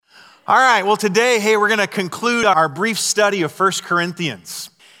All right, well today, we're going to conclude our brief study of 1 Corinthians.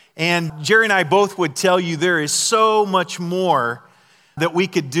 And Jerry and I both would tell you there is so much more that we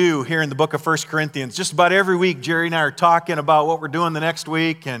could do here in the book of 1 Corinthians. Just about every week, Jerry and I are talking about what we're doing the next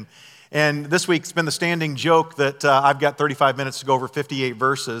week. And this week's been the standing joke that I've got 35 minutes to go over 58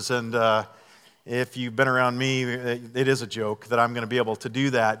 verses. And if you've been around me, it is a joke that I'm going to be able to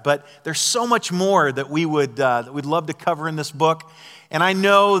do that. But there's so much more that we'd love to cover in this book. And I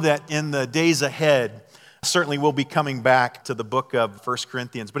know that in the days ahead, certainly we'll be coming back to the book of 1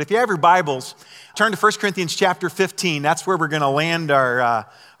 Corinthians. But if you have your Bibles, turn to 1 Corinthians chapter 15. That's where we're going to land our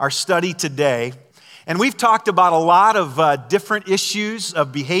study today. And we've talked about a lot of different issues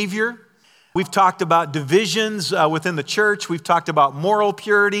of behavior. We've talked about divisions within the church. We've talked about moral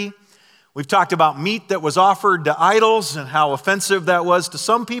purity. We've talked about meat that was offered to idols and how offensive that was to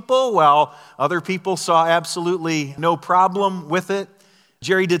some people, while other people saw absolutely no problem with it.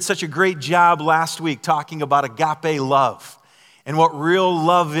 Jerry did such a great job last week talking about agape love and what real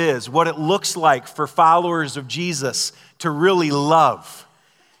love is, what it looks like for followers of Jesus to really love.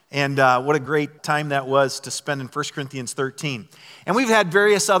 And what a great time that was to spend in 1 Corinthians 13. And we've had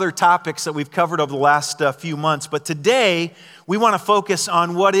various other topics that we've covered over the last few months, but today we want to focus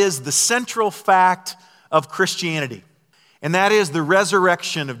on what is the central fact of Christianity, and that is the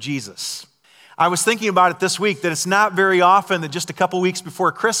resurrection of Jesus. I was thinking about it this week that it's not very often that just a couple weeks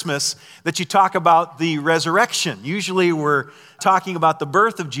before Christmas that you talk about the resurrection. Usually we're talking about the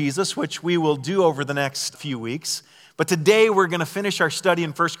birth of Jesus, which we will do over the next few weeks. But today we're going to finish our study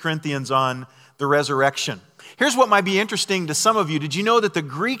in 1 Corinthians on the resurrection. Here's what might be interesting to some of you. Did you know that the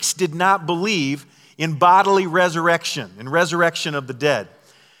Greeks did not believe in bodily resurrection, in resurrection of the dead?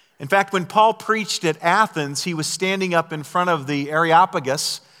 In fact, when Paul preached at Athens, he was standing up in front of the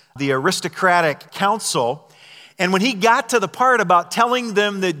Areopagus, the aristocratic council, and when he got to the part about telling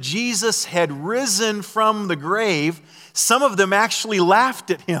them that Jesus had risen from the grave, some of them actually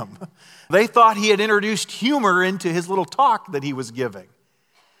laughed at him. They thought he had introduced humor into his little talk that he was giving.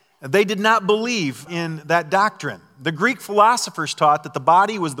 They did not believe in that doctrine. The Greek philosophers taught that the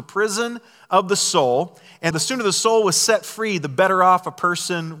body was the prison of the soul, and the sooner the soul was set free, the better off a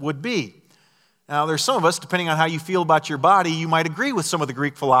person would be. Now, there's some of us, depending on how you feel about your body, you might agree with some of the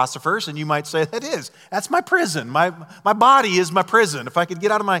Greek philosophers, and you might say, that's my prison. My body is my prison. If I could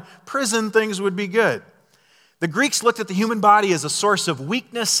get out of my prison, things would be good. The Greeks looked at the human body as a source of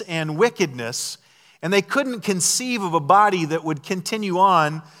weakness and wickedness, and they couldn't conceive of a body that would continue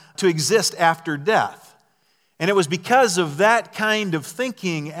on to exist after death. And it was because of that kind of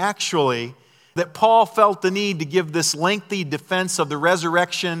thinking, actually, that Paul felt the need to give this lengthy defense of the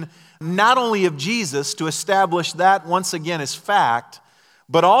resurrection, not only of Jesus, to establish that once again as fact,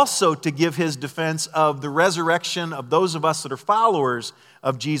 but also to give his defense of the resurrection of those of us that are followers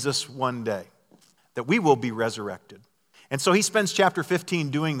of Jesus one day, that we will be resurrected. And so he spends chapter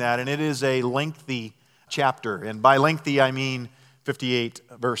 15 doing that, and it is a lengthy chapter. And by lengthy, I mean 58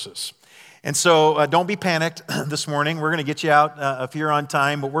 verses. And so don't be panicked this morning. We're going to get you out if you're on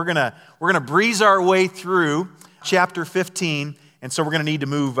time, but we're going to breeze our way through chapter 15. And so we're going to need to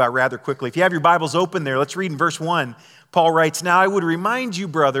move rather quickly. If you have your Bibles open there, let's read in verse 1. Paul writes, "Now I would remind you,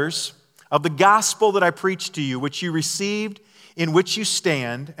 brothers, of the gospel that I preached to you, which you received, in which you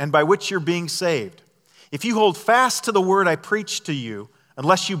stand, and by which you're being saved. If you hold fast to the word I preached to you,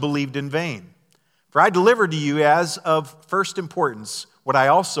 unless you believed in vain. For I delivered to you as of first importance what I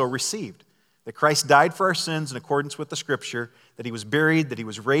also received, that Christ died for our sins in accordance with the Scripture, that he was buried, that he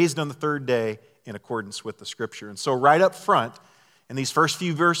was raised on the third day in accordance with the Scripture." And so right up front, in these first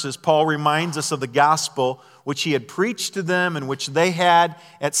few verses, Paul reminds us of the gospel which he had preached to them and which they had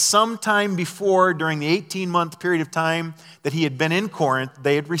at some time before, during the 18-month period of time that he had been in Corinth,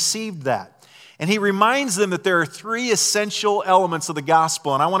 they had received that. And he reminds them that there are three essential elements of the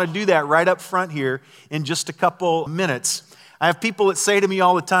gospel, and I want to do that right up front here in just a couple minutes. I have people that say to me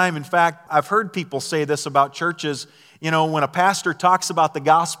all the time, in fact, I've heard people say this about churches, when a pastor talks about the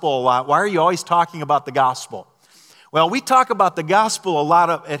gospel a lot, why are you always talking about the gospel? Well, we talk about the gospel a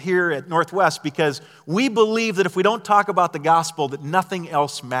lot here at Northwest because we believe that if we don't talk about the gospel, that nothing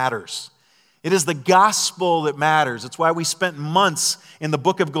else matters. It is the gospel that matters. It's why we spent months in the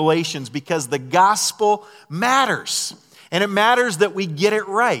book of Galatians, because the gospel matters. And it matters that we get it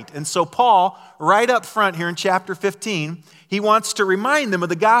right. And so Paul, right up front here in chapter 15, he wants to remind them of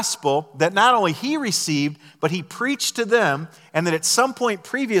the gospel that not only he received, but he preached to them, and that at some point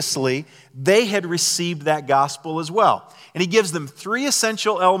previously, they had received that gospel as well. And he gives them three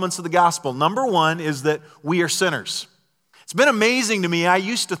essential elements of the gospel. Number one is that we are sinners. It's been amazing to me. I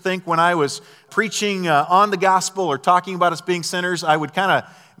used to think when I was preaching on the gospel or talking about us being sinners, I would kind of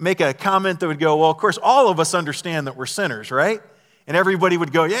make a comment that would go, well, of course, all of us understand that we're sinners, right? And everybody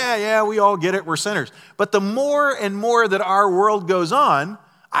would go, yeah, we all get it, we're sinners. But the more and more that our world goes on,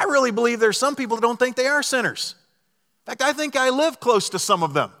 I really believe there's some people that don't think they are sinners. In fact, I think I live close to some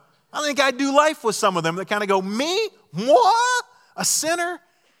of them. I think I do life with some of them that kind of go, me? What? A sinner?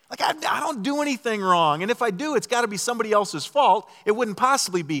 Like, I don't do anything wrong. And if I do, it's got to be somebody else's fault. It wouldn't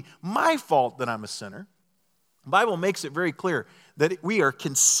possibly be my fault that I'm a sinner. The Bible makes it very clear that we are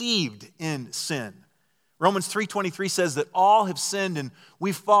conceived in sin. Romans 3:23 says that all have sinned and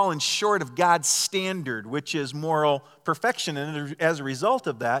we've fallen short of God's standard, which is moral perfection. And as a result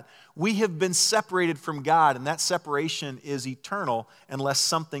of that, we have been separated from God, and that separation is eternal unless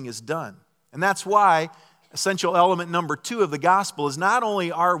something is done. And that's why essential element number 2 of the gospel is not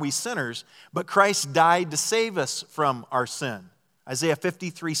only are we sinners, but Christ died to save us from our sin. Isaiah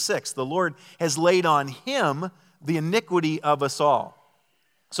 53:6, the Lord has laid on him the iniquity of us all,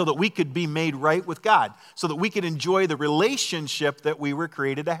 so that we could be made right with God, so that we could enjoy the relationship that we were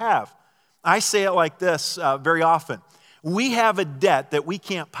created to have. I say it like this very often. We have a debt that we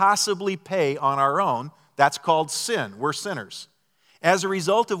can't possibly pay on our own. That's called sin. We're sinners. As a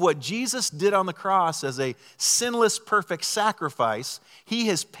result of what Jesus did on the cross as a sinless, perfect sacrifice, he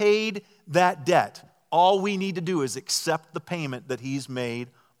has paid that debt. All we need to do is accept the payment that he's made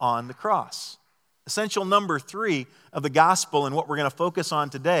on the cross. Essential number 3 of the gospel and what we're going to focus on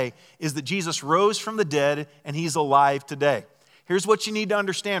today is that Jesus rose from the dead and he's alive today. Here's what you need to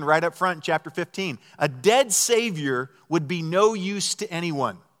understand right up front in chapter 15. A dead Savior would be no use to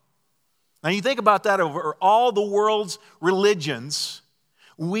anyone. Now you think about that over all the world's religions.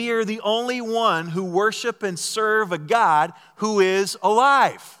 We are the only one who worship and serve a God who is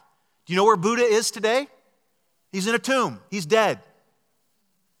alive. Do you know where Buddha is today? He's in a tomb. He's dead.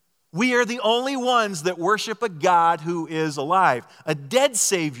 We are the only ones that worship a God who is alive. A dead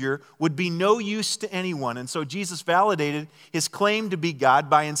Savior would be no use to anyone. And so Jesus validated his claim to be God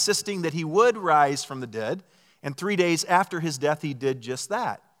by insisting that he would rise from the dead. And 3 days after his death, he did just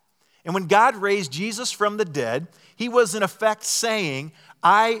that. And when God raised Jesus from the dead, he was in effect saying,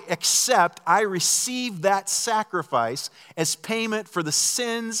 I receive that sacrifice as payment for the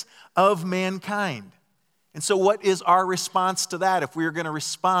sins of mankind. And so what is our response to that if we are going to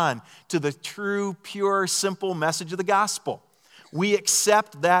respond to the true, pure, simple message of the gospel? We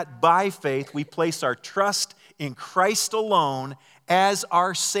accept that by faith we place our trust in Christ alone as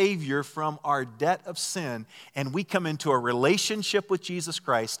our Savior from our debt of sin, and we come into a relationship with Jesus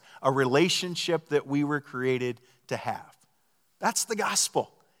Christ, a relationship that we were created to have. That's the gospel.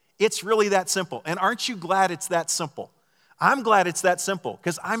 It's really that simple. And aren't you glad it's that simple? I'm glad it's that simple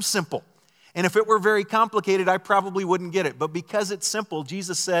because I'm simple. And if it were very complicated, I probably wouldn't get it. But because it's simple,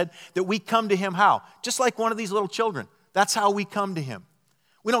 Jesus said that we come to him how? Just like one of these little children. That's how we come to him.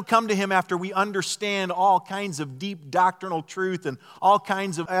 We don't come to him after we understand all kinds of deep doctrinal truth and all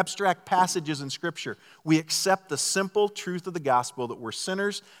kinds of abstract passages in Scripture. We accept the simple truth of the gospel that we're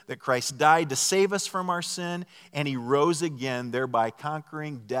sinners, that Christ died to save us from our sin, and he rose again, thereby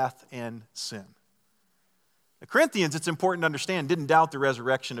conquering death and sin. The Corinthians, it's important to understand, didn't doubt the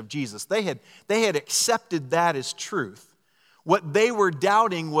resurrection of Jesus. They had accepted that as truth. What they were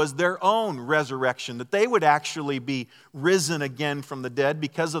doubting was their own resurrection, that they would actually be risen again from the dead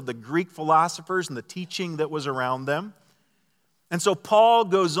because of the Greek philosophers and the teaching that was around them. And so Paul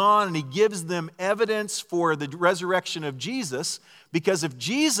goes on and he gives them evidence for the resurrection of Jesus, because if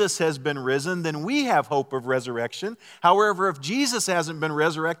Jesus has been risen, then we have hope of resurrection. However, if Jesus hasn't been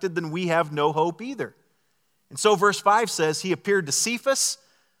resurrected, then we have no hope either. And so verse 5 says, he appeared to Cephas,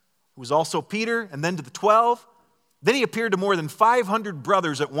 who was also Peter, and then to the 12. Then he appeared to more than 500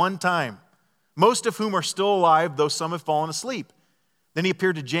 brothers at one time, most of whom are still alive, though some have fallen asleep. Then he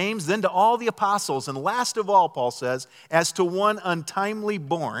appeared to James, then to all the apostles, and last of all, Paul says, as to one untimely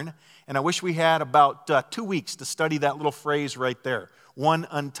born. And I wish we had about 2 weeks to study that little phrase right there, one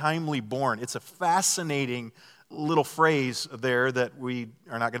untimely born. It's a fascinating little phrase there that we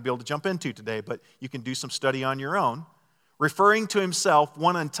are not going to be able to jump into today, but you can do some study on your own. Referring to himself,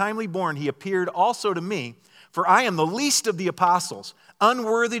 one untimely born, he appeared also to me, for I am the least of the apostles,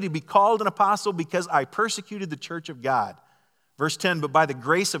 unworthy to be called an apostle because I persecuted the church of God. Verse 10, but by the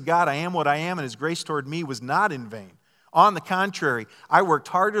grace of God I am what I am, and his grace toward me was not in vain. On the contrary, I worked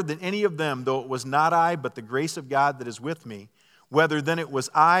harder than any of them, though it was not I, but the grace of God that is with me. Whether then it was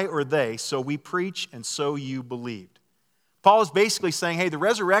I or they, so we preach and so you believed. Paul is basically saying, hey, the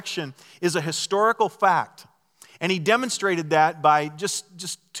resurrection is a historical fact. And he demonstrated that by just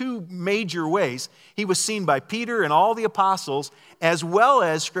 2 major ways. He was seen by Peter and all the apostles, as well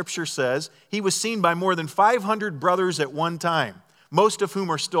as, Scripture says, he was seen by more than 500 brothers at one time. most of whom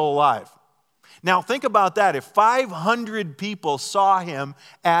are still alive. Now think about that. If 500 people saw him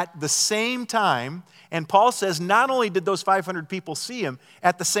at the same time, and Paul says not only did those 500 people see him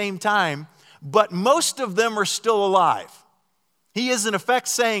at the same time, but most of them are still alive. He is in effect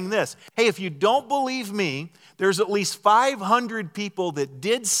saying this, hey, if you don't believe me, there's at least 500 people that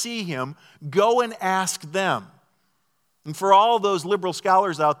did see him. Go and ask them. And for all those liberal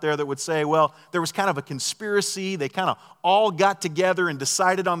scholars out there that would say, well, there was kind of a conspiracy, they kind of all got together and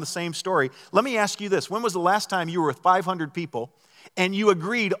decided on the same story. Let me ask you this. When was the last time you were with 500 people and you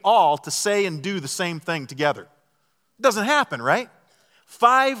agreed all to say and do the same thing together? It doesn't happen, right?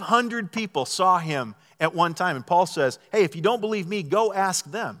 500 people saw him at one time. And Paul says, hey, if you don't believe me, go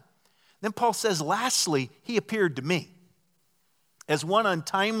ask them. Then Paul says, lastly, he appeared to me as one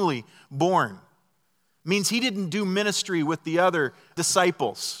untimely born. Means he didn't do ministry with the other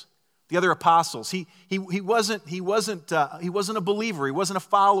disciples, the other apostles. He wasn't a believer. He wasn't a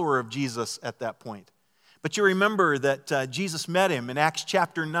follower of Jesus at that point. But you remember that Jesus met him in Acts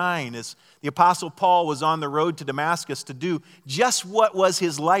chapter 9 as the apostle Paul was on the road to Damascus to do just what was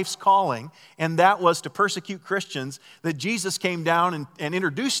his life's calling, and that was to persecute Christians, that Jesus came down and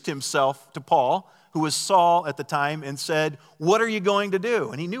introduced himself to Paul, who was Saul at the time, and said, what are you going to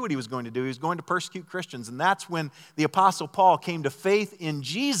do? And he knew what he was going to do. He was going to persecute Christians. And that's when the Apostle Paul came to faith in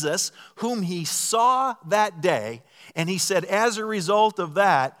Jesus, whom he saw that day. And he said, as a result of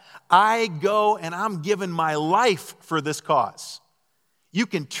that, I go and I'm giving my life for this cause. You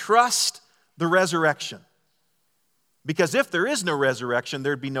can trust the resurrection. Because if there is no resurrection,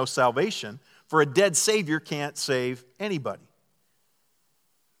 there'd be no salvation. For a dead Savior can't save anybody.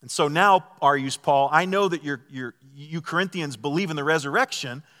 And so now, argues Paul, I know that you Corinthians believe in the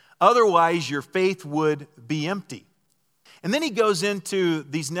resurrection, otherwise your faith would be empty. And then he goes into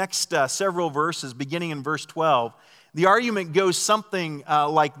these next several verses, beginning in verse 12. The argument goes something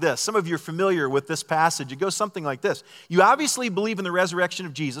like this. Some of you are familiar with this passage. It goes something like this. You obviously believe in the resurrection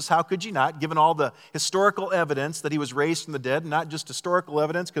of Jesus. How could you not, given all the historical evidence that he was raised from the dead? Not just historical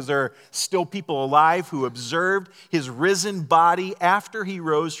evidence, because there are still people alive who observed his risen body after he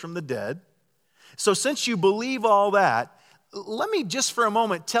rose from the dead. So since you believe all that, let me just for a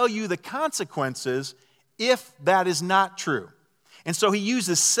moment tell you the consequences if that is not true. And so he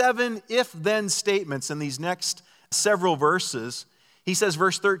uses 7 if-then statements in these next several verses. He says,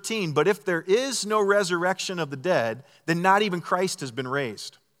 verse 13, but if there is no resurrection of the dead, then not even Christ has been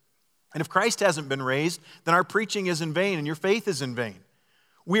raised. And if Christ hasn't been raised, then our preaching is in vain and your faith is in vain.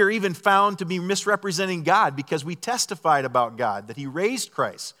 We are even found to be misrepresenting God because we testified about God, that he raised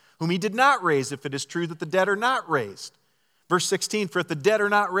Christ, whom he did not raise, if it is true that the dead are not raised. Verse 16, for if the dead are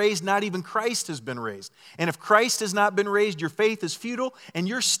not raised, not even Christ has been raised. And if Christ has not been raised, your faith is futile and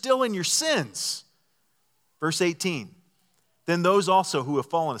you're still in your sins. Verse 18, then those also who have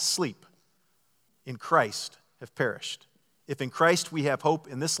fallen asleep in Christ have perished. If in Christ we have hope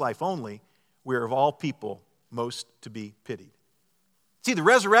in this life only, we are of all people most to be pitied. See, the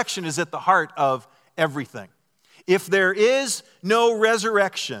resurrection is at the heart of everything. If there is no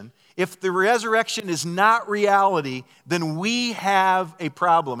resurrection, if the resurrection is not reality, then we have a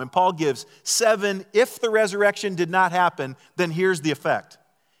problem. And Paul gives 7, if the resurrection did not happen, then here's the effect.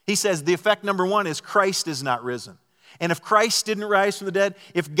 He says the effect number 1 is Christ is not risen. And if Christ didn't rise from the dead,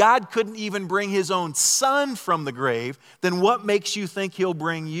 if God couldn't even bring his own son from the grave, then what makes you think he'll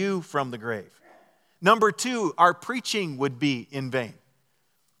bring you from the grave? Number 2, our preaching would be in vain.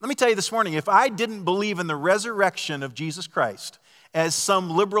 Let me tell you this morning, if I didn't believe in the resurrection of Jesus Christ, as some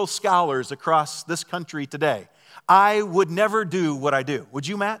liberal scholars across this country today, I would never do what I do. Would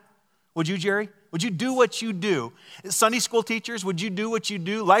you, Matt? Would you, Jerry? Would you do what you do? Sunday school teachers, would you do what you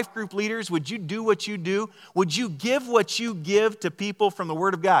do? Life group leaders, would you do what you do? Would you give what you give to people from the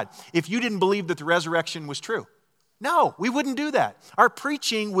Word of God if you didn't believe that the resurrection was true? No, we wouldn't do that. Our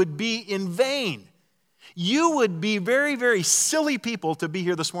preaching would be in vain. You would be very, very silly people to be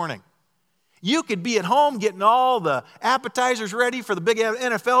here this morning. You could be at home getting all the appetizers ready for the big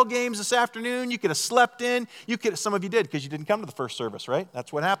NFL games this afternoon. You could have slept in. Some of you did because you didn't come to the first service, right?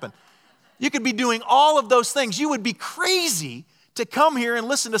 That's what happened. You could be doing all of those things. You would be crazy to come here and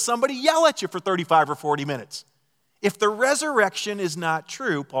listen to somebody yell at you for 35 or 40 minutes. If the resurrection is not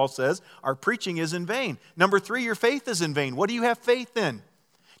true, Paul says, our preaching is in vain. Number 3, your faith is in vain. What do you have faith in?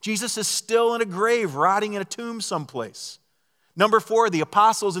 Jesus is still in a grave, rotting in a tomb someplace. Number 4, the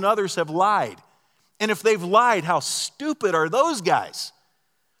apostles and others have lied. And if they've lied, how stupid are those guys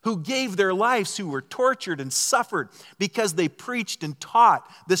who gave their lives, who were tortured and suffered because they preached and taught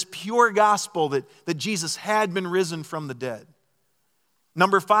this pure gospel that Jesus had been risen from the dead.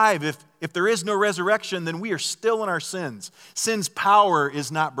 Number 5, if there is no resurrection, then we are still in our sins. Sin's power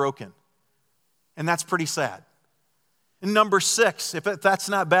is not broken. And that's pretty sad. And number 6, if that's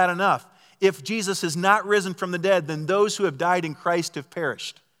not bad enough, if Jesus is not risen from the dead, then those who have died in Christ have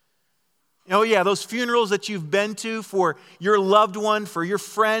perished. Oh yeah, those funerals that you've been to for your loved one, for your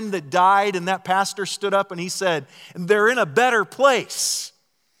friend that died, and that pastor stood up and he said, they're in a better place.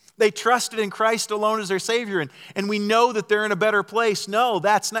 They trusted in Christ alone as their Savior, and we know that they're in a better place. No,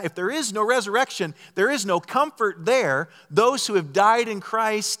 that's not. If there is no resurrection, there is no comfort there. Those who have died in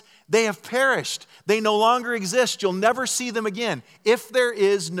Christ, they have perished. They no longer exist. You'll never see them again if there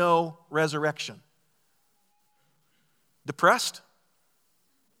is no resurrection. Depressed?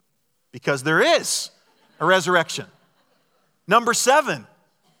 Because there is a resurrection. Number 7,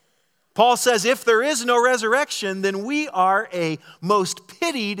 Paul says, if there is no resurrection, then we are a most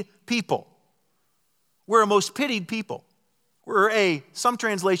pitied people. We're a most pitied people. Some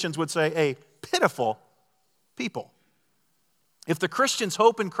translations would say, a pitiful people. If the Christian's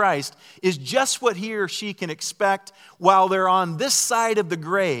hope in Christ is just what he or she can expect while they're on this side of the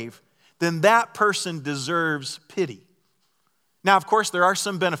grave, then that person deserves pity. Now, of course, there are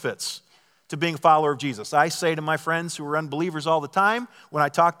some benefits to being a follower of Jesus. I say to my friends who are unbelievers all the time, when I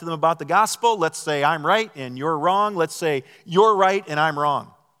talk to them about the gospel, let's say I'm right and you're wrong. Let's say you're right and I'm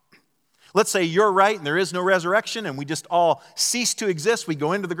wrong. Let's say you're right and there is no resurrection and we just all cease to exist. We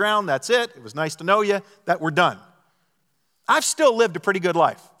go into the ground, that's it. It was nice to know you, that we're done. I've still lived a pretty good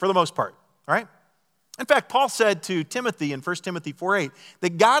life for the most part, all right? In fact, Paul said to Timothy in 1 Timothy 4:8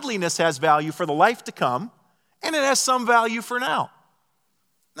 that godliness has value for the life to come and it has some value for now.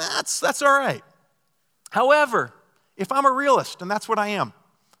 That's all right. However, if I'm a realist, and that's what I am,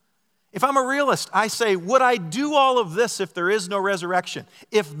 if I'm a realist, I say, would I do all of this if there is no resurrection?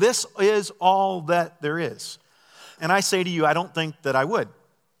 If this is all that there is? And I say to you, I don't think that I would.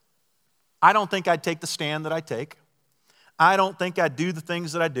 I don't think I'd take the stand that I take. I don't think I'd do the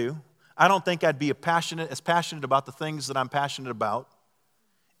things that I do. I don't think I'd be as passionate about the things that I'm passionate about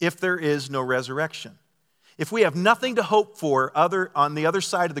if there is no resurrection. If we have nothing to hope for on the other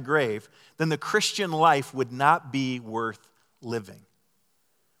side of the grave, then the Christian life would not be worth living.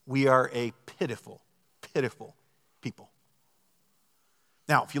 We are a pitiful, pitiful people.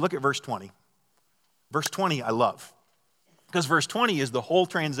 Now, if you look at verse 20 I love, because verse 20 is the whole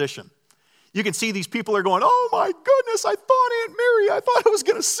transition. You can see these people are going, oh my goodness, I thought Aunt Mary, I thought I was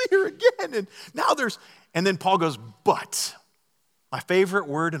going to see her again. And now and then Paul goes, but, my favorite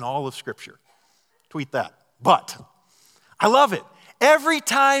word in all of Scripture. Tweet that. But. I love it. Every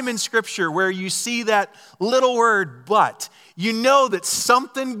time in Scripture where you see that little word, but, you know that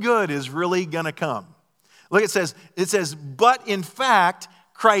something good is really going to come. Look, it says, but in fact,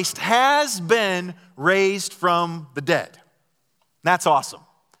 Christ has been raised from the dead. That's awesome.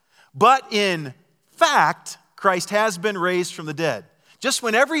 But in fact, Christ has been raised from the dead. Just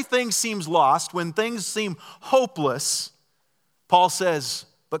when everything seems lost, when things seem hopeless, Paul says,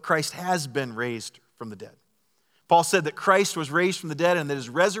 but Christ has been raised from the dead. Paul said that Christ was raised from the dead and that his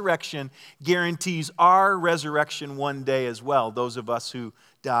resurrection guarantees our resurrection one day as well, those of us who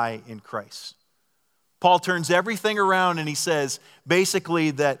die in Christ. Paul turns everything around and he says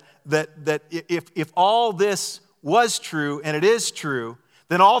basically that if all this was true and it is true,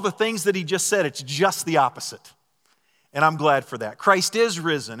 then all the things that he just said, it's just the opposite. And I'm glad for that. Christ is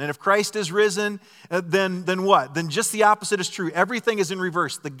risen. And if Christ is risen, then what? Then just the opposite is true. Everything is in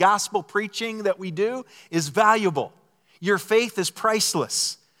reverse. The gospel preaching that we do is valuable. Your faith is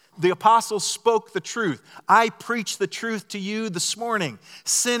priceless. The apostles spoke the truth. I preach the truth to you this morning.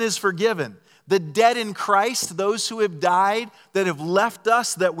 Sin is forgiven. The dead in Christ, those who have died, that have left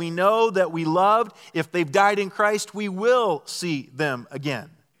us, that we know, that we loved, if they've died in Christ, we will see them again.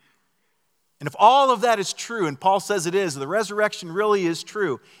 And if all of that is true, and Paul says it is, the resurrection really is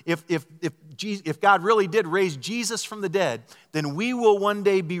true, if God really did raise Jesus from the dead, then we will one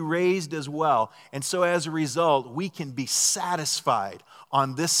day be raised as well. And so as a result, we can be satisfied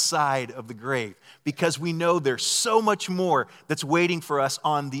on this side of the grave because we know there's so much more that's waiting for us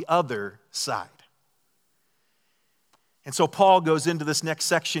on the other side. And so Paul goes into this next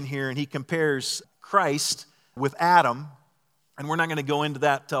section here and he compares Christ with Adam. And we're not going to go into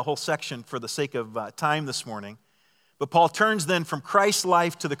that whole section for the sake of time this morning. But Paul turns then from Christ's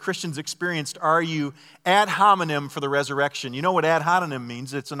life to the Christian's experience to argue ad hominem for the resurrection. You know what ad hominem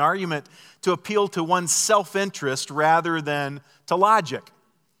means? It's an argument to appeal to one's self-interest rather than to logic.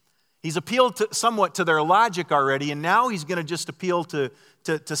 He's appealed somewhat to their logic already, and now he's going to just appeal to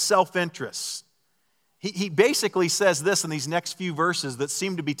self-interest. He basically says this in these next few verses that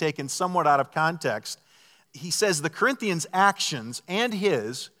seem to be taken somewhat out of context. he says the Corinthians' actions and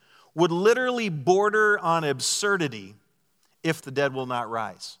his would literally border on absurdity if the dead will not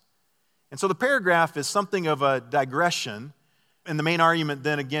rise. And so the paragraph is something of a digression, and the main argument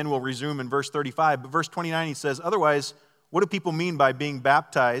then again will resume in verse 35. But verse 29 he says, otherwise, what do people mean by being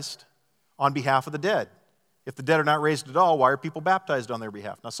baptized on behalf of the dead? If the dead are not raised at all, why are people baptized on their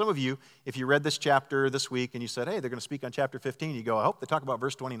behalf? Now, some of you, if you read this chapter this week and you said, hey, they're going to speak on chapter 15, you go, I hope they talk about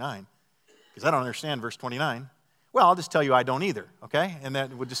verse 29, because I don't understand verse 29. Well, I'll just tell you I don't either, okay? And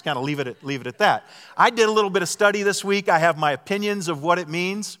that we'll just kind of leave it at that. I did a little bit of study this week. I have my opinions of what it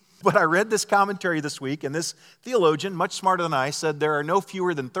means, but I read this commentary this week, and this theologian, much smarter than I, said there are no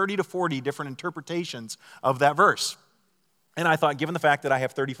fewer than 30 to 40 different interpretations of that verse. And I thought, given the fact that I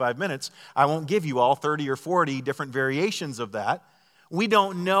have 35 minutes, I won't give you all 30 or 40 different variations of that. We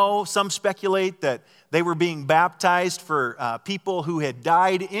don't know. Some speculate that they were being baptized for people who had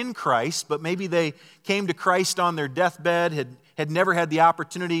died in Christ, but maybe they came to Christ on their deathbed, had never had the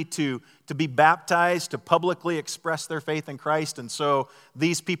opportunity to be baptized, to publicly express their faith in Christ. And so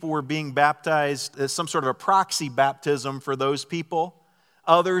these people were being baptized as some sort of a proxy baptism for those people.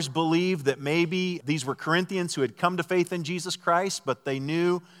 Others believe that maybe these were Corinthians who had come to faith in Jesus Christ, but they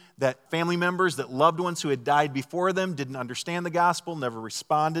knew that family members, that loved ones who had died before them didn't understand the gospel, never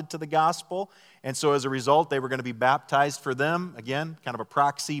responded to the gospel. And so as a result, they were going to be baptized for them. Again, kind of a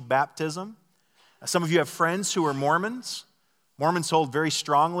proxy baptism. Some of you have friends who are Mormons. Mormons hold very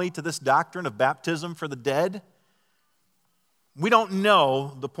strongly to this doctrine of baptism for the dead. We don't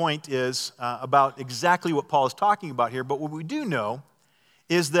know, the point is, about exactly what Paul is talking about here, but what we do know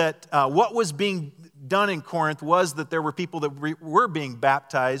is that what was being done in Corinth was that there were people that were being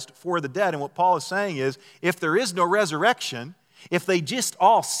baptized for the dead. And what Paul is saying is, if there is no resurrection, if they just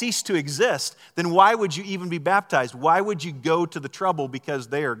all cease to exist, then why would you even be baptized? Why would you go to the trouble because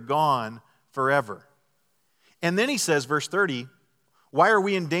they are gone forever? And then he says, verse 30, why are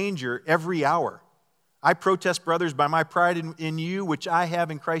we in danger every hour? I protest, brothers, by my pride in you, which I have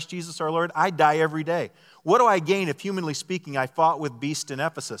in Christ Jesus our Lord, I die every day. What do I gain if, humanly speaking, I fought with beasts in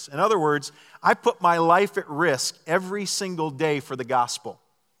Ephesus? In other words, I put my life at risk every single day for the gospel.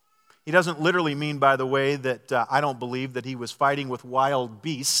 He doesn't literally mean, by the way, that I don't believe that he was fighting with wild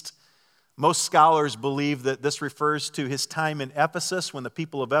beasts. Most scholars believe that this refers to his time in Ephesus when the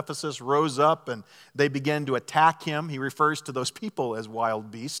people of Ephesus rose up and they began to attack him. He refers to those people as wild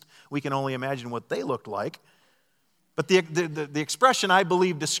beasts. We can only imagine what they looked like. But the expression, I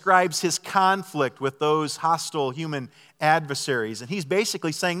believe, describes his conflict with those hostile human adversaries. And he's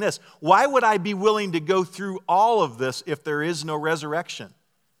basically saying this: why would I be willing to go through all of this if there is no resurrection?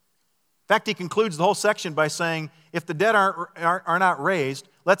 In fact, he concludes the whole section by saying, if the dead are not raised,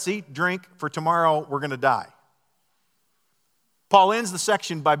 let's eat, drink, for tomorrow we're going to die. Paul ends the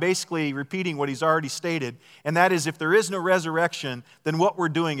section by basically repeating what he's already stated, and that is, if there is no resurrection, then what we're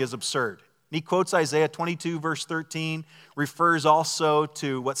doing is absurd. And he quotes Isaiah 22, verse 13, refers also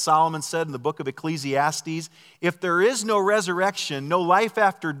to what Solomon said in the book of Ecclesiastes. If there is no resurrection, no life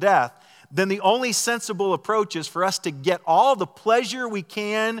after death, then the only sensible approach is for us to get all the pleasure we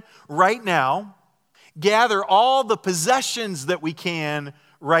can right now, gather all the possessions that we can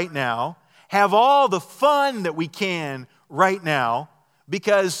right now, have all the fun that we can right now,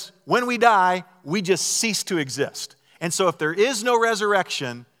 because when we die, we just cease to exist. And so if there is no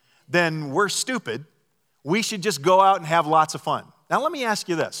resurrection, then we're stupid. We should just go out and have lots of fun. Now let me ask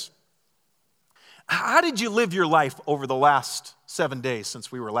you this. How did you live your life over the last 7 days since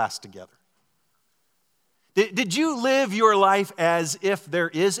we were last together? Did you live your life as if there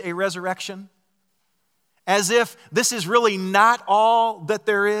is a resurrection? As if this is really not all that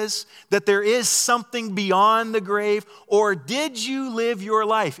there is something beyond the grave? Or did you live your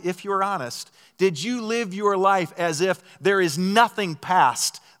life, if you're honest, did you live your life as if there is nothing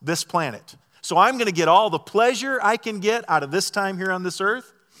past this planet? So I'm going to get all the pleasure I can get out of this time here on this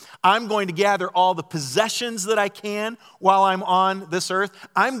earth. I'm going to gather all the possessions that I can while I'm on this earth.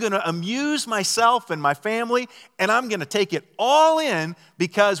 I'm going to amuse myself and my family, and I'm going to take it all in,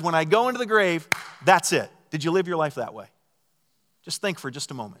 because when I go into the grave, that's it. Did you live your life that way? Just think for just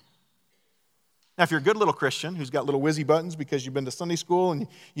a moment. Now, if you're a good little Christian who's got little whizzy buttons because you've been to Sunday school and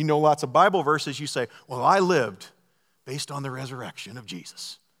you know lots of Bible verses, you say, well, I lived based on the resurrection of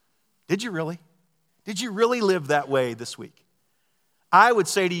Jesus. Did you really? Did you really live that way this week? I would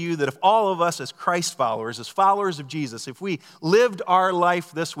say to you that if all of us as Christ followers, as followers of Jesus, if we lived our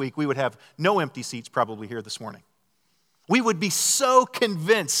life this week, we would have no empty seats probably here this morning. We would be so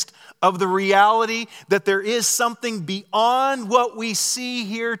convinced of the reality that there is something beyond what we see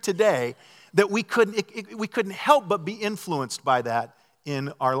here today that we couldn't help but be influenced by that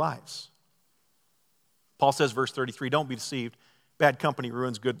in our lives. Paul says, verse 33, don't be deceived. Bad company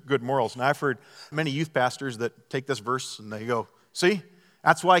ruins good morals. And I've heard many youth pastors that take this verse and they go, see,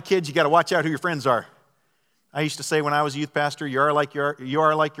 that's why, kids, you got to watch out who your friends are. I used to say when I was a youth pastor, you are like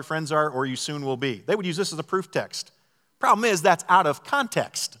your friends are, or you soon will be. They would use this as a proof text. Problem is, that's out of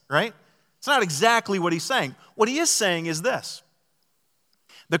context, right? It's not exactly what he's saying. What he is saying is this.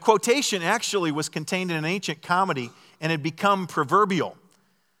 The quotation actually was contained in an ancient comedy and had become proverbial.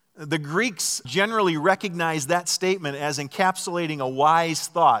 The Greeks generally recognized that statement as encapsulating a wise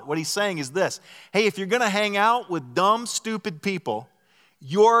thought. What he's saying is this. Hey, if you're going to hang out with dumb, stupid people,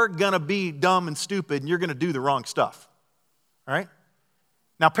 you're going to be dumb and stupid and you're going to do the wrong stuff. All right?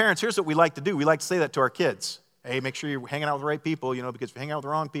 Now, parents, here's what we like to do. We like to say that to our kids. Hey, make sure you're hanging out with the right people, because if you hang out with the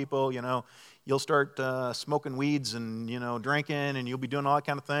wrong people, you'll start smoking weeds and, drinking, and you'll be doing all that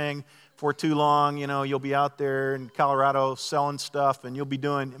kind of thing. For too long, you'll be out there in Colorado selling stuff, and you'll be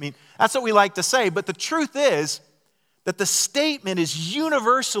doing, that's what we like to say. But the truth is that the statement is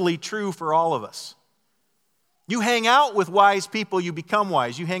universally true for all of us. You hang out with wise people, you become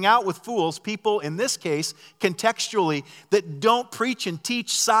wise. You hang out with fools, people, in this case, contextually, that don't preach and teach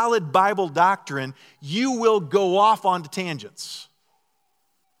solid Bible doctrine, you will go off onto tangents.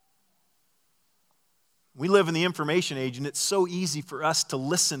 We live in the information age, and it's so easy for us to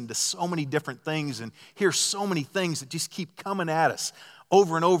listen to so many different things and hear so many things that just keep coming at us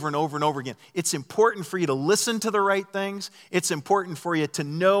over and over and over and over again. It's important for you to listen to the right things. It's important for you to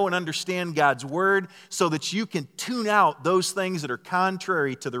know and understand God's Word so that you can tune out those things that are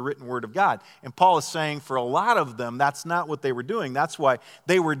contrary to the written Word of God. And Paul is saying for a lot of them, that's not what they were doing. That's why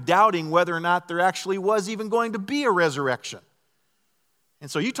they were doubting whether or not there actually was even going to be a resurrection. And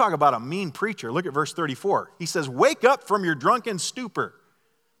so you talk about a mean preacher. Look at verse 34. He says, wake up from your drunken stupor.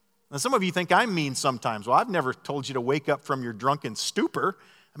 Now, some of you think I'm mean sometimes. Well, I've never told you to wake up from your drunken stupor.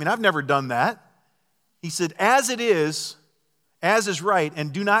 I've never done that. He said, as is right,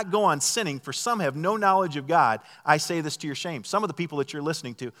 and do not go on sinning, for some have no knowledge of God. I say this to your shame. Some of the people that you're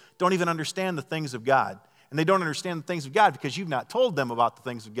listening to don't even understand the things of God. And they don't understand the things of God because you've not told them about the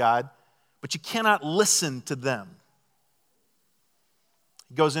things of God, but you cannot listen to them.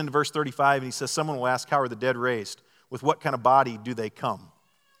 He goes into verse 35 and he says, someone will ask, how are the dead raised? With what kind of body do they come?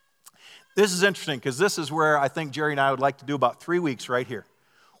 This is interesting because this is where I think Jerry and I would like to do about 3 weeks right here.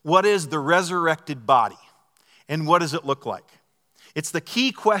 What is the resurrected body? And what does it look like? It's the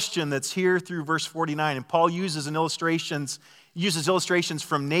key question that's here through verse 49. And Paul uses illustrations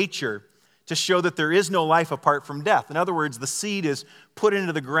from nature to show that there is no life apart from death. In other words, the seed is put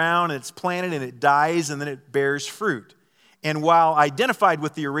into the ground and it's planted and it dies and then it bears fruit. And while identified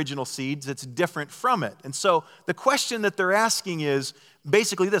with the original seeds, it's different from it. And so the question that they're asking is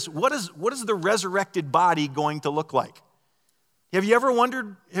basically this: what is the resurrected body going to look like? Have you ever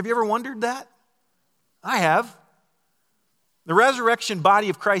wondered that? I have. The resurrection body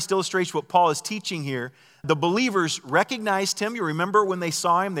of Christ illustrates what Paul is teaching here. The believers recognized him. You remember when they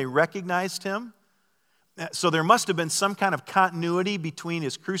saw him, they recognized him. So there must have been some kind of continuity between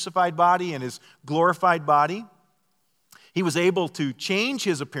his crucified body and his glorified body. He was able to change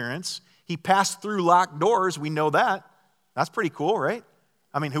his appearance. He passed through locked doors. We know that. That's pretty cool, right?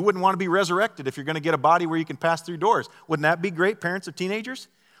 Who wouldn't want to be resurrected if you're going to get a body where you can pass through doors? Wouldn't that be great, parents of teenagers?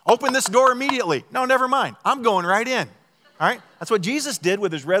 Open this door immediately. No, never mind. I'm going right in. All right? That's what Jesus did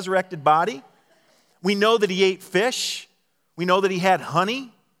with his resurrected body. We know that he ate fish. We know that he had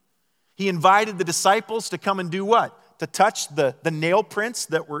honey. He invited the disciples to come and do what? To touch the nail prints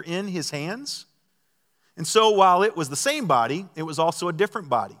that were in his hands. And so while it was the same body, it was also a different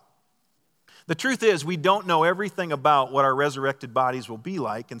body. The truth is, we don't know everything about what our resurrected bodies will be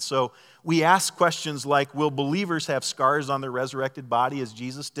like. And so we ask questions like, will believers have scars on their resurrected body as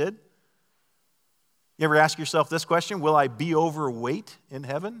Jesus did? You ever ask yourself this question? Will I be overweight in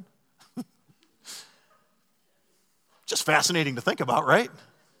heaven? Just fascinating to think about, right?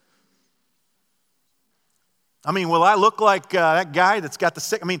 Will I look like that guy that's got the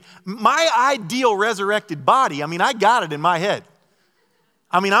sick? My ideal resurrected body, I got it in my head.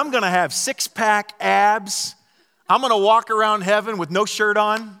 I'm going to have six-pack abs. I'm going to walk around heaven with no shirt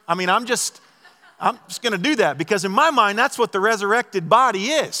on. I'm just going to do that because in my mind, that's what the resurrected body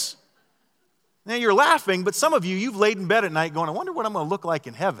is. Now, you're laughing, but some of you've laid in bed at night going, I wonder what I'm going to look like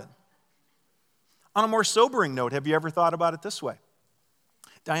in heaven. On a more sobering note, have you ever thought about it this way?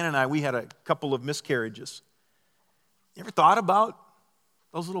 Diana and I, we had a couple of miscarriages. You ever thought about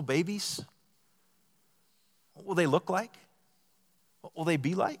those little babies? What will they look like? What will they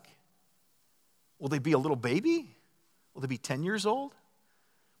be like? Will they be a little baby? Will they be 10 years old?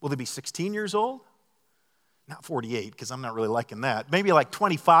 Will they be 16 years old? Not 48, because I'm not really liking that. Maybe like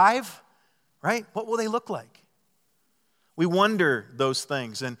 25? right? What will they look like? We wonder those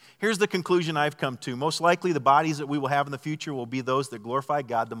things. And here's the conclusion I've come to. Most likely the bodies that we will have in the future will be those that glorify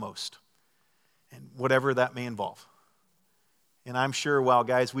God the most, and whatever that may involve. And I'm sure, well,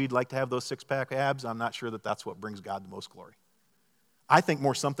 guys, we'd like to have those six-pack abs. I'm not sure that that's what brings God the most glory. I think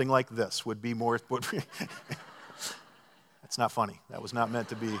more something like this would be more. That's not funny. That was not meant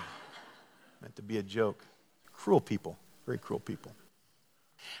to be a joke. Cruel people, very cruel people.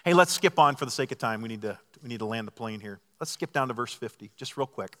 Hey, let's skip on for the sake of time. We need to land the plane here. Let's skip down to verse 50, just real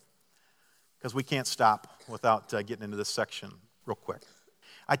quick, because we can't stop without getting into this section real quick.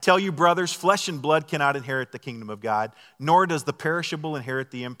 I tell you, brothers, flesh and blood cannot inherit the kingdom of God, nor does the perishable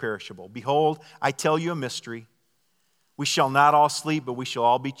inherit the imperishable. Behold, I tell you a mystery. We shall not all sleep, but we shall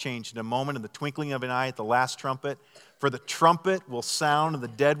all be changed in a moment, in the twinkling of an eye, at the last trumpet. For the trumpet will sound, and the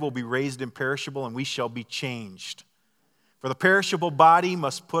dead will be raised imperishable, and we shall be changed. For the perishable body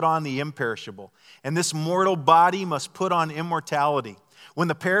must put on the imperishable, and this mortal body must put on immortality. When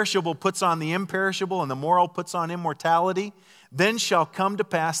the perishable puts on the imperishable, and the mortal puts on immortality, then shall come to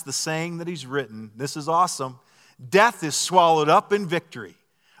pass the saying that is written. This is awesome. Death is swallowed up in victory.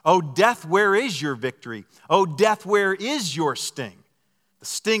 O death, where is your victory? O death, where is your sting? The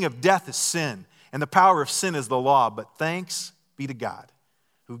sting of death is sin, and the power of sin is the law. But thanks be to God,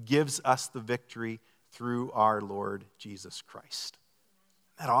 who gives us the victory through our Lord Jesus Christ.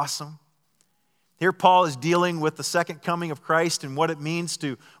 Isn't that awesome? Here Paul is dealing with the second coming of Christ and what it means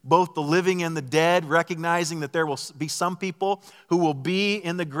to both the living and the dead, recognizing that there will be some people who will be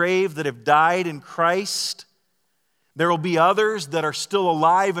in the grave that have died in Christ. There will be others that are still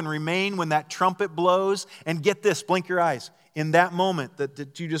alive and remain when that trumpet blows. And get this, blink your eyes. In that moment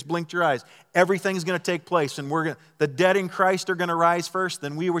that you just blinked your eyes, everything's going to take place. And the dead in Christ are going to rise first.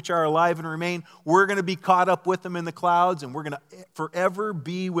 Then we which are alive and remain, we're going to be caught up with them in the clouds. And we're going to forever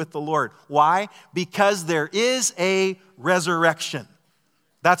be with the Lord. Why? Because there is a resurrection.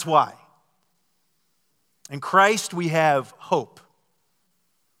 That's why. In Christ we have hope.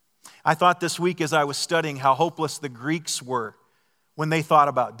 I thought this week as I was studying how hopeless the Greeks were when they thought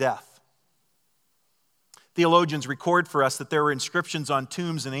about death. Theologians record for us that there were inscriptions on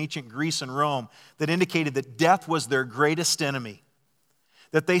tombs in ancient Greece and Rome that indicated that death was their greatest enemy,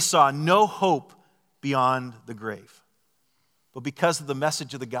 that they saw no hope beyond the grave. But because of the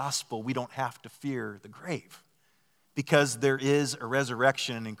message of the gospel, we don't have to fear the grave, because there is a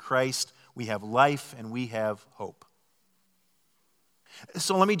resurrection, and in Christ we have life and we have hope.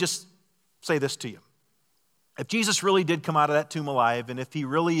 So let me just say this to you. If Jesus really did come out of that tomb alive, and if he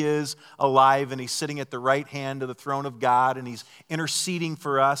really is alive and he's sitting at the right hand of the throne of God and he's interceding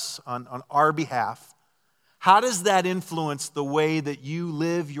for us on our behalf, how does that influence the way that you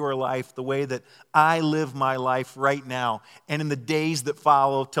live your life, the way that I live my life right now and in the days that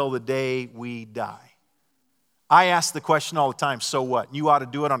follow till the day we die? I ask the question all the time, so what? You ought to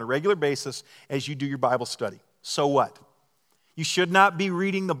do it on a regular basis as you do your Bible study. So what? You should not be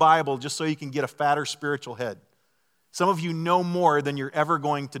reading the Bible just so you can get a fatter spiritual head. Some of you know more than you're ever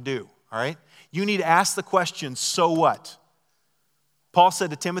going to do, all right? You need to ask the question, so what? Paul said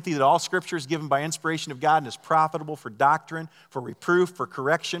to Timothy that all Scripture is given by inspiration of God and is profitable for doctrine, for reproof, for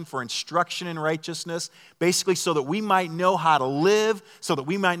correction, for instruction in righteousness, basically so that we might know how to live, so that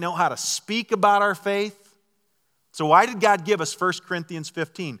we might know how to speak about our faith. So why did God give us 1 Corinthians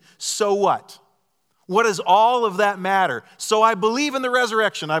 15? So what? What does all of that matter? So I believe in the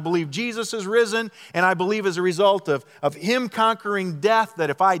resurrection. I believe Jesus is risen, and I believe as a result of him conquering death, that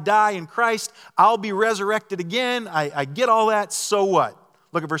if I die in Christ, I'll be resurrected again. I get all that. So what?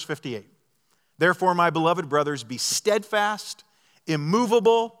 Look at verse 58. Therefore, my beloved brothers, be steadfast,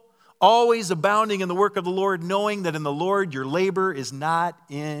 immovable, always abounding in the work of the Lord, knowing that in the Lord your labor is not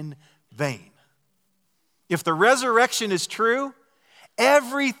in vain. If the resurrection is true,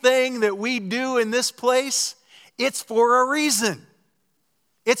 everything that we do in this place, it's for a reason.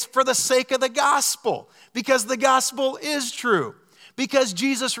 It's for the sake of the gospel, because the gospel is true, because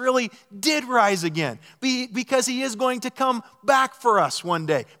Jesus really did rise again, because he is going to come back for us one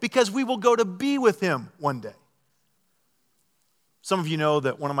day, because we will go to be with him one day. Some of you know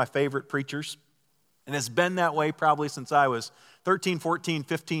that one of my favorite preachers, and it's been that way probably since I was 13, 14,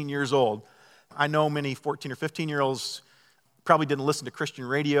 15 years old. I know many 14 or 15-year-olds probably didn't listen to Christian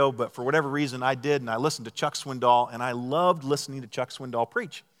radio, but for whatever reason I did, and I listened to Chuck Swindoll, and I loved listening to Chuck Swindoll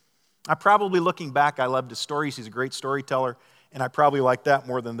preach. Looking back, I loved his stories. He's a great storyteller, and I probably liked that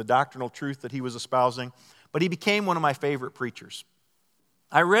more than the doctrinal truth that he was espousing. But he became one of my favorite preachers.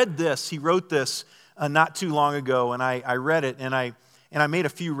 I read this. He wrote this not too long ago, and I read it, and I made a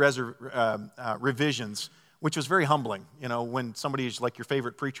few revisions. which was very humbling. You know, when somebody is like your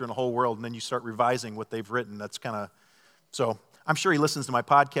favorite preacher in the whole world and then you start revising what they've written, that's kind of, so I'm sure he listens to my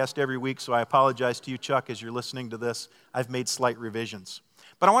podcast every week, so I apologize to you, Chuck, as you're listening to this. I've made slight revisions.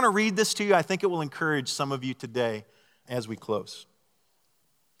 But I want to read this to you. I think it will encourage some of you today as we close.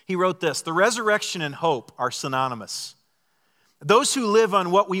 He wrote this: "The resurrection and hope are synonymous. Those who live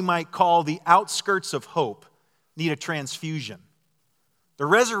on what we might call the outskirts of hope need a transfusion. The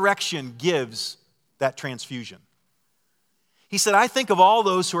resurrection gives that transfusion." He said, "I think of all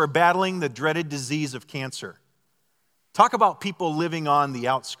those who are battling the dreaded disease of cancer. Talk about people living on the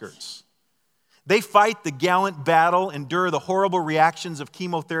outskirts. They fight the gallant battle, endure the horrible reactions of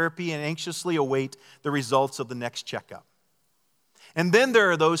chemotherapy, and anxiously await the results of the next checkup. And then there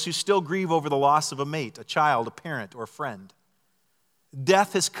are those who still grieve over the loss of a mate, a child, a parent, or a friend.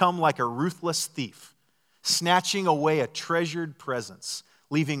 Death has come like a ruthless thief, snatching away a treasured presence,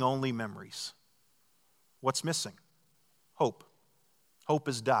 leaving only memories. What's missing? Hope. Hope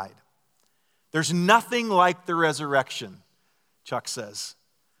has died. There's nothing like the resurrection," Chuck says,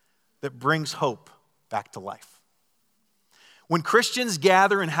 "that brings hope back to life. When Christians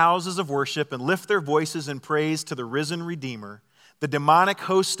gather in houses of worship and lift their voices in praise to the risen Redeemer, the demonic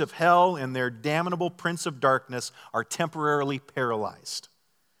host of hell and their damnable prince of darkness are temporarily paralyzed.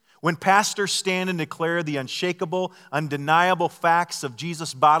 When pastors stand and declare the unshakable, undeniable facts of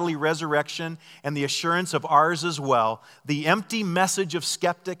Jesus' bodily resurrection and the assurance of ours as well, the empty message of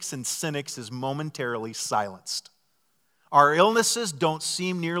skeptics and cynics is momentarily silenced. Our illnesses don't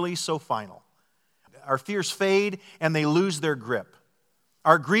seem nearly so final. Our fears fade and they lose their grip.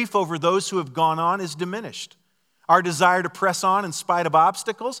 Our grief over those who have gone on is diminished. Our desire to press on in spite of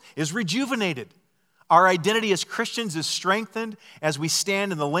obstacles is rejuvenated. Our identity as Christians is strengthened as we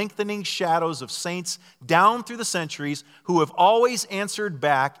stand in the lengthening shadows of saints down through the centuries who have always answered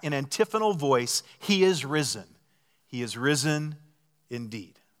back in antiphonal voice, 'He is risen. He is risen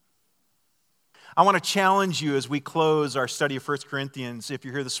indeed.'" I want to challenge you as we close our study of 1 Corinthians, if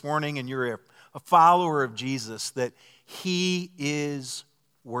you're here this morning and you're a follower of Jesus, that He is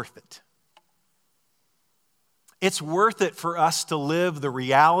worth it. It's worth it for us to live the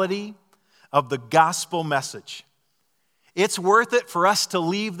reality of the gospel message. It's worth it for us to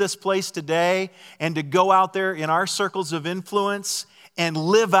leave this place today and to go out there in our circles of influence and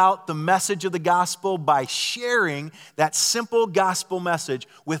live out the message of the gospel by sharing that simple gospel message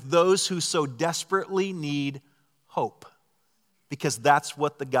with those who so desperately need hope. Because that's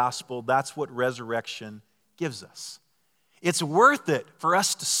what the gospel, that's what resurrection gives us. It's worth it for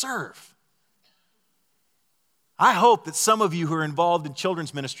us to serve. I hope that some of you who are involved in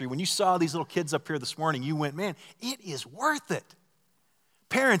children's ministry, when you saw these little kids up here this morning, you went, "Man, it is worth it."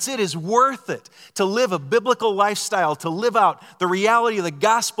 Parents, it is worth it to live a biblical lifestyle, to live out the reality of the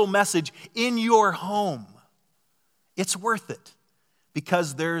gospel message in your home. It's worth it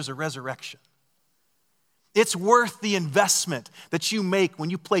because there's a resurrection. It's worth the investment that you make when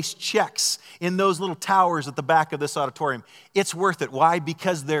you place checks in those little towers at the back of this auditorium. It's worth it. Why?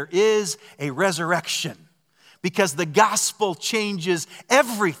 Because there is a resurrection. Because the gospel changes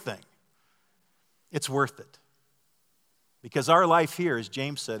everything. It's worth it. Because our life here, as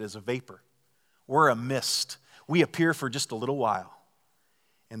James said, is a vapor. We're a mist. We appear for just a little while,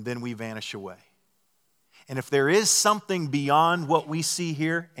 and then we vanish away. And if there is something beyond what we see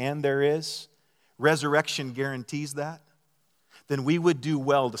here, and there is, resurrection guarantees that, then we would do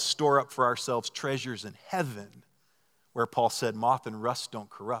well to store up for ourselves treasures in heaven, where Paul said, "Moth and rust don't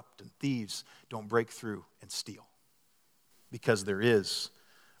corrupt, and thieves don't break through and steal." Because there is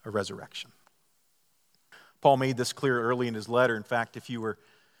a resurrection. Paul made this clear early in his letter. In fact, if you were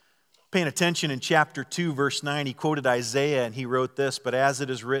paying attention in chapter 2, verse 9, he quoted Isaiah and he wrote this: "But as it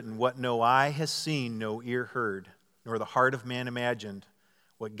is written, what no eye has seen, no ear heard, nor the heart of man imagined,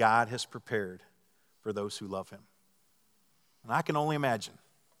 what God has prepared for those who love him." And I can only imagine.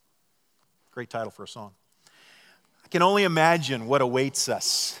 Great title for a song. I can only imagine what awaits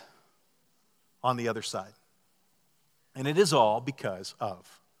us on the other side. And it is all because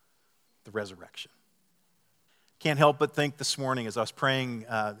of the resurrection. Can't help but think this morning as I was praying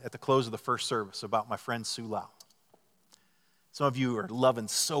at the close of the first service about my friend Sue Lau. Some of you are loving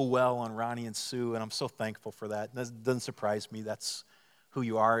so well on Ronnie and Sue, and I'm so thankful for that. It doesn't surprise me. That's who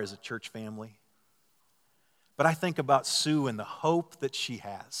you are as a church family. But I think about Sue and the hope that she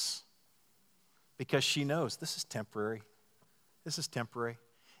has, because she knows this is temporary. This is temporary.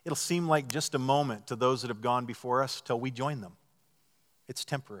 It'll seem like just a moment to those that have gone before us till we join them. It's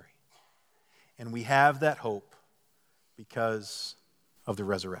temporary. And we have that hope because of the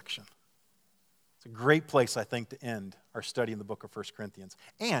resurrection. It's a great place, I think, to end our study in the book of 1 Corinthians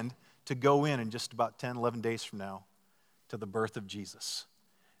and to go in just about 10, 11 days from now to the birth of Jesus,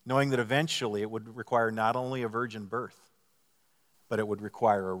 knowing that eventually it would require not only a virgin birth, but it would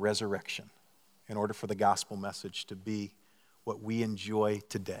require a resurrection in order for the gospel message to be what we enjoy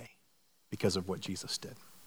today because of what Jesus did.